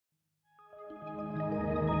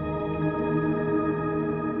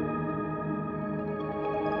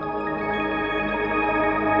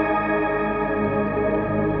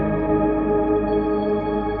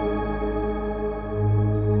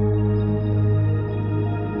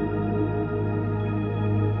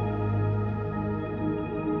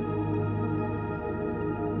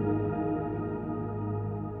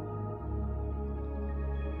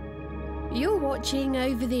Watching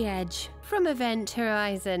Over the Edge from Event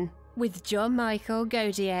Horizon with John Michael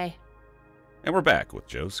Godier. And we're back with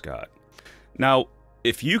Joe Scott. Now,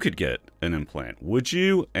 if you could get an implant, would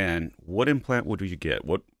you? And what implant would you get?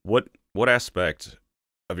 What aspect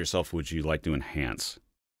of yourself would you like to enhance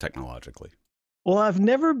technologically? Well, I've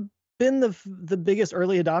never been the biggest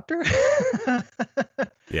early adopter.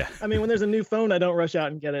 Yeah. I mean, when there's a new phone, I don't rush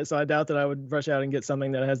out and get it. So I doubt that I would rush out and get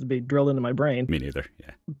something that has to be drilled into my brain. Me neither. Yeah.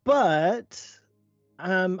 But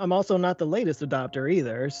I'm also not the latest adopter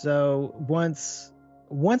either. So once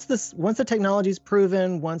the technology's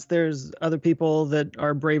proven, once there's other people that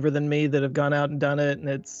are braver than me that have gone out and done it, and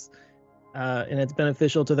it's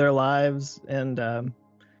beneficial to their lives, and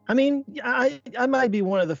I mean, I might be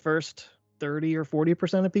one of the first 30 or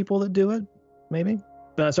 40% of people that do it, maybe,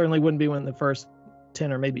 but I certainly wouldn't be one of the first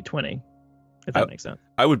 10 or maybe 20, if that makes sense.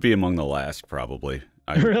 I would be among the last, probably.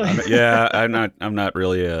 Really? I'm not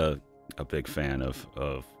really a big fan of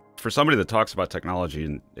for somebody that talks about technology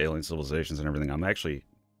and alien civilizations and everything. I'm actually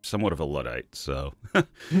somewhat of a Luddite, so.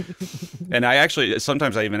 And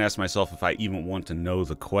sometimes I even ask myself if I even want to know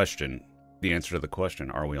the answer to the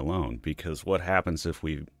question, are we alone? Because what happens if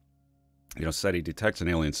we, SETI detects an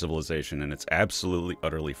alien civilization and it's absolutely,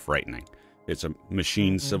 utterly frightening. It's a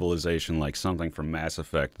machine civilization, like something from Mass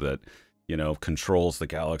Effect that, controls the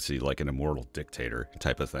galaxy like an immortal dictator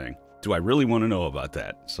type of thing. Do I really want to know about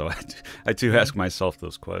that? So I do ask myself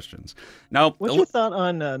those questions. Now, what's your thought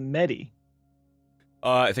on METI?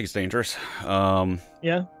 I think it's dangerous.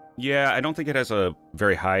 Yeah? Yeah, I don't think it has a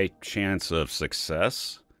very high chance of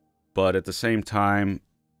success. But at the same time,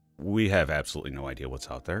 we have absolutely no idea what's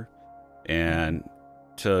out there. And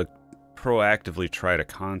to proactively try to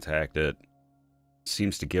contact it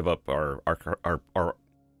seems to give up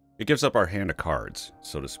it gives up our hand of cards,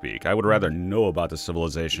 so to speak. I would rather know about the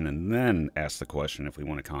civilization and then ask the question if we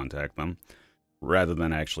want to contact them, rather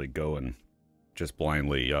than actually go and just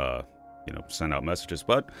blindly, send out messages.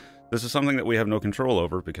 But this is something that we have no control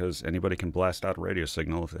over, because anybody can blast out a radio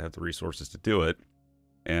signal if they have the resources to do it.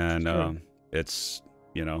 And it's,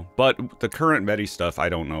 but the current METI stuff, I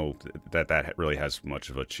don't know that really has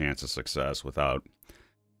much of a chance of success without,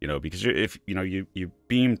 because if you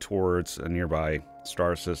beam towards a nearby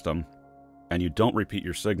star system and you don't repeat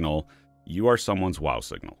your signal, you are someone's wow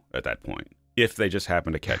signal at that point, if they just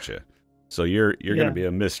happen to catch you. So you're going to be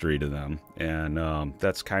a mystery to them. And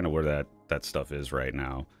that's kind of where that stuff is right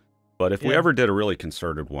now. But if we ever did a really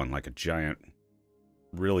concerted one, like a giant,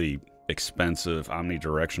 really expensive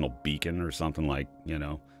omnidirectional beacon or something, like,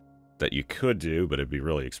 that you could do, but it'd be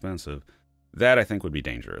really expensive, that I think would be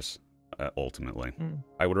dangerous, ultimately.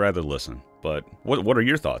 I would rather listen. But what are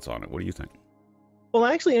your thoughts on it? What do you think? Well,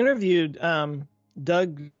 I actually interviewed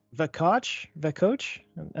Doug Vakoch.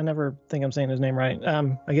 I never think I'm saying his name right.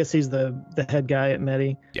 I guess he's the head guy at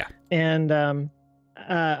METI. Yeah. And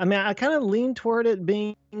I mean, I kind of lean toward it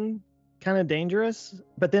being kind of dangerous,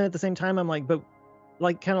 but then at the same time, I'm like, but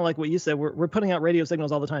kind of like what you said, we're putting out radio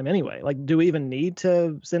signals all the time anyway. Like, do we even need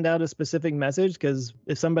to send out a specific message? Because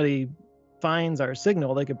if somebody finds our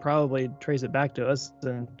signal, they could probably trace it back to us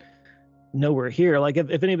and know we're here. Like,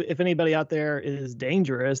 if anybody out there is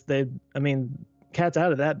dangerous, cat's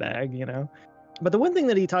out of that bag, But the one thing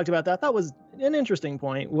that he talked about that I thought was an interesting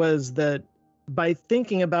point was that by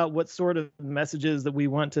thinking about what sort of messages that we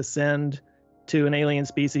want to send to an alien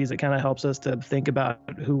species, it kind of helps us to think about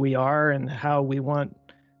who we are and how we want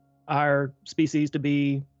our species to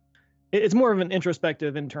be. It's more of an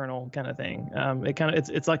introspective, internal kind of thing.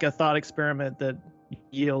 It's like a thought experiment that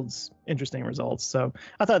yields interesting results. So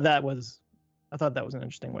I thought that was an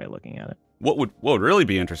interesting way of looking at it. What would really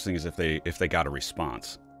be interesting is if they got a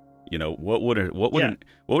response. What would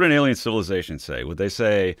an alien civilization say? Would they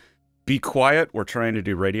say, "Be quiet, we're trying to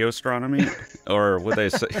do radio astronomy," or would they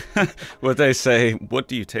say, "What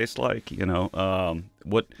do you taste like?" I'll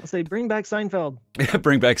say, "Bring back Seinfeld."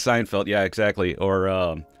 Bring back Seinfeld, yeah, exactly.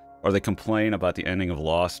 Or they complain about the ending of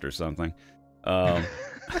Lost or something. But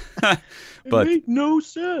it made no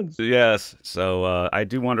sense. Yes, so I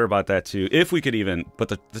do wonder about that too. If we could even, but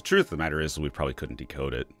the truth of the matter is, we probably couldn't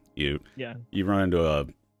decode it. You run into a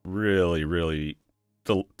really, really.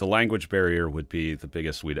 The language barrier would be the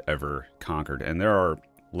biggest we'd ever conquered. And there are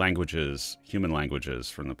languages, human languages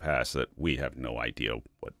from the past that we have no idea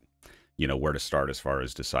where to start as far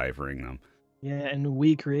as deciphering them. Yeah, and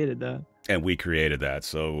we created that.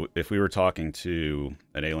 So if we were talking to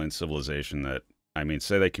an alien civilization that,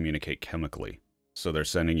 say they communicate chemically, so they're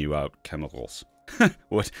sending you out chemicals,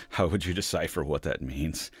 how would you decipher what that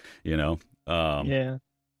means? Yeah.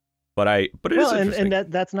 But it is interesting.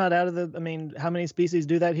 And that's not out of the. How many species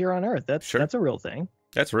do that here on Earth? That's a real thing.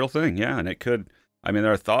 That's a real thing, yeah. And it could, I mean,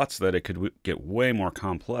 there are thoughts that it could get way more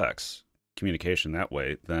complex communication that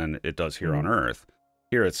way than it does here on Earth.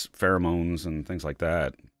 Here it's pheromones and things like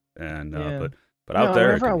that. And, Yeah. but out No, there,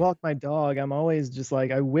 whenever I walk my dog, I'm always just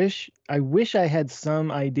like, I wish I had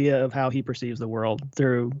some idea of how he perceives the world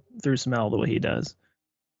through smell the way he does.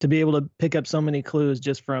 To be able to pick up so many clues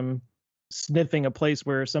just from sniffing a place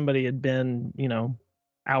where somebody had been,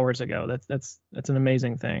 hours ago. That's an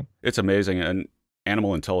amazing thing. it's amazing. And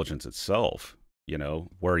animal intelligence itself,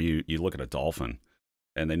 where you look at a dolphin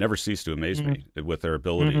and they never cease to amaze me with their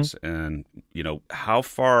abilities. And, how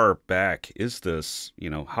far back is this,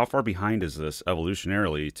 how far behind is this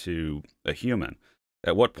evolutionarily to a human?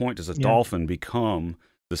 At what point does a dolphin become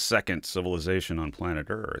the second civilization on planet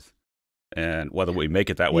Earth? And whether we make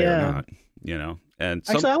it that way or not, And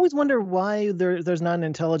Actually, I always wonder why there's not an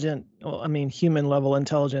intelligent, well, I mean, human level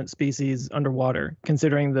intelligent species underwater,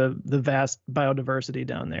 considering the vast biodiversity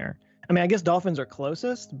down there. I mean, I guess dolphins are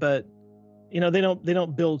closest, but they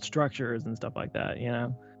don't build structures and stuff like that.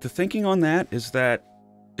 The thinking on that is that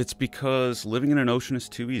it's because living in an ocean is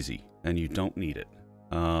too easy, and you don't need it.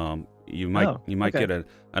 You might get an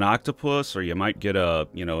octopus, or you might get a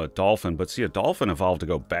dolphin. But see, a dolphin evolved to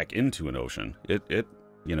go back into an ocean.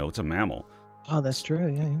 It's a mammal. Oh, that's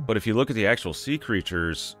true. Yeah. But if you look at the actual sea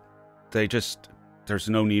creatures, there's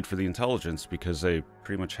no need for the intelligence because they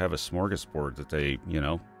pretty much have a smorgasbord that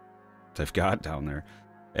they've got down there.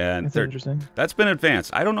 And that's interesting. That's been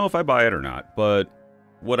advanced. I don't know if I buy it or not, but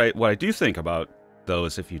what I do think about, though,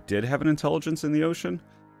 is if you did have an intelligence in the ocean,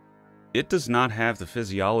 it does not have the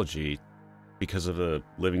physiology, because of the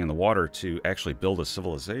living in the water, to actually build a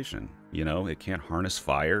civilization. It can't harness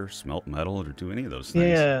fire, smelt metal, or do any of those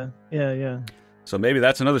things. Yeah. So maybe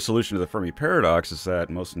that's another solution to the Fermi paradox, is that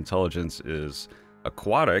most intelligence is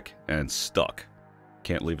aquatic and stuck.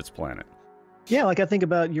 Can't leave its planet. Yeah, like I think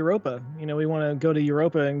about Europa. We want to go to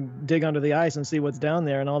Europa and dig under the ice and see what's down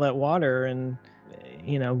there and all that water. And,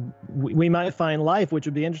 we might find life, which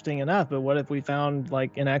would be interesting enough. But what if we found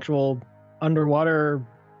like an actual underwater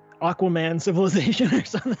Aquaman civilization or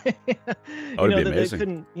something? That would be amazing.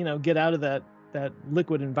 They couldn't, get out of that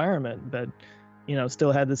liquid environment, but,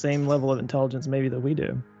 still had the same level of intelligence maybe that we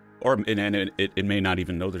do. Or and it may not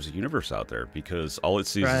even know there's a universe out there, because all it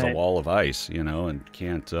sees is a wall of ice, and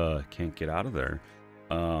can't get out of there.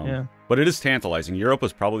 But it is tantalizing. Europa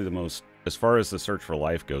is probably the most, as far as the search for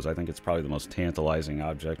life goes, I think it's probably the most tantalizing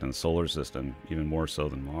object in the solar system, even more so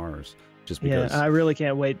than Mars. Just because. Yeah, I really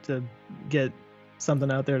can't wait to get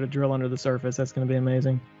something out there to drill under the surface. That's going to be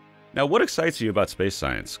amazing. Now, what excites you about space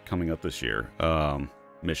science coming up this year?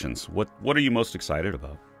 Missions. What are you most excited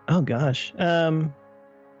about? Oh gosh.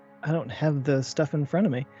 I don't have the stuff in front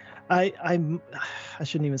of me. I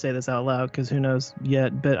shouldn't even say this out loud because who knows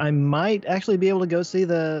yet, but I might actually be able to go see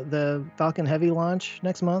the Falcon Heavy launch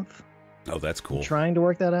next month. Oh, that's cool. I'm trying to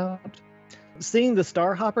work that out. Seeing the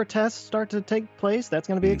Starhopper tests start to take place, that's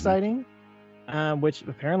going to be exciting, which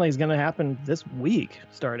apparently is going to happen this week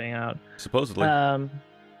starting out. Supposedly.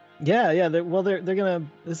 Yeah. They're going to,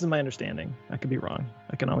 this is my understanding. I could be wrong.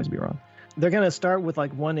 I can always be wrong. They're going to start with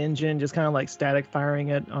like one engine, just kind of like static firing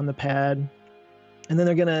it on the pad. And then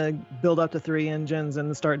they're going to build up to 3 engines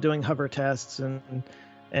and start doing hover tests.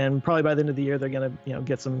 And probably by the end of the year, they're going to,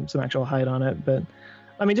 get some actual height on it. But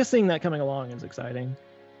I mean, just seeing that coming along is exciting.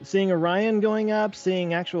 Seeing Orion going up,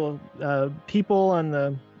 seeing actual people on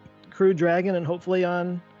the Crew Dragon, and hopefully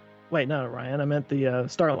on, wait, not Orion. I meant the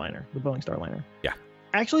Starliner, the Boeing Starliner. Yeah.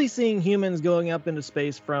 Actually seeing humans going up into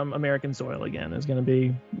space from American soil again is going to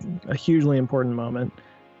be a hugely important moment,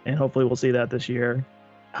 and hopefully we'll see that this year.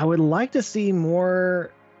 I would like to see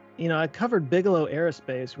more, I covered Bigelow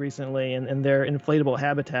Aerospace recently and their inflatable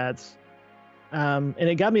habitats, and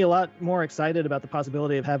it got me a lot more excited about the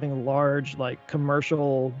possibility of having large, like,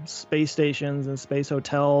 commercial space stations and space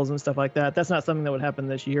hotels and stuff like that. That's not something that would happen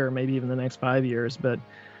this year or maybe even the next 5 years, but,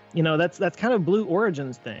 that's kind of Blue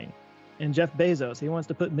Origin's thing. And Jeff Bezos, he wants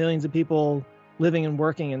to put millions of people living and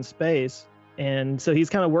working in space. And so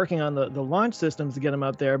he's kind of working on the launch systems to get them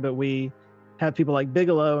up there. But we have people like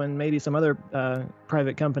Bigelow and maybe some other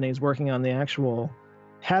private companies working on the actual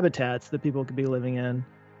habitats that people could be living in.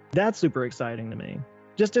 That's super exciting to me.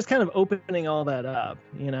 Just kind of opening all that up,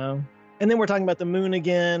 And then we're talking about the moon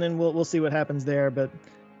again, and we'll see what happens there. But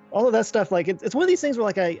all of that stuff, like it's one of these things where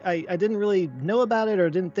like I didn't really know about it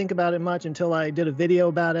or didn't think about it much until I did a video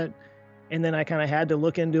about it. And then I kind of had to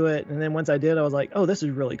look into it. And then once I did, I was like, oh, this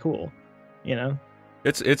is really cool.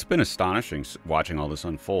 It's been astonishing watching all this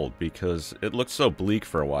unfold, because it looked so bleak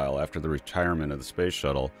for a while after the retirement of the space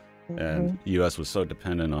shuttle. And the U.S. was so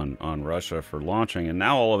dependent on Russia for launching. And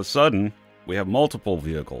now all of a sudden, we have multiple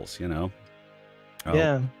vehicles, you know.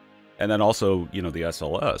 Yeah. And then also, you know, the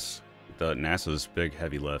SLS, the NASA's big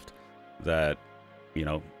heavy lift that, you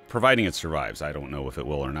know, providing it survives. I don't know if it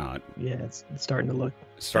will or not. Yeah, it's starting to look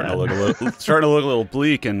starting to look a little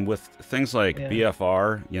bleak. And with things like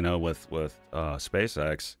BFR, you know, with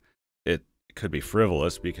SpaceX, it could be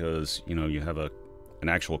frivolous because, you know, you have an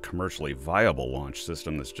actual commercially viable launch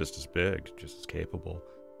system that's just as big, just as capable.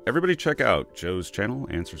 Everybody check out Joe's channel,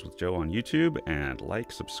 Answers with Joe on YouTube, and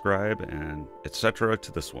like, subscribe, and etc.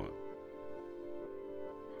 to this one.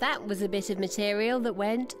 That was a bit of material that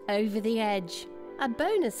went over the edge. A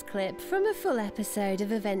bonus clip from a full episode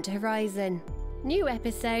of Event Horizon. New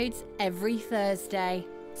episodes every Thursday,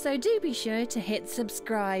 so do be sure to hit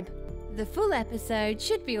subscribe. The full episode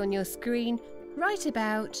should be on your screen right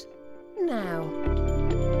about now.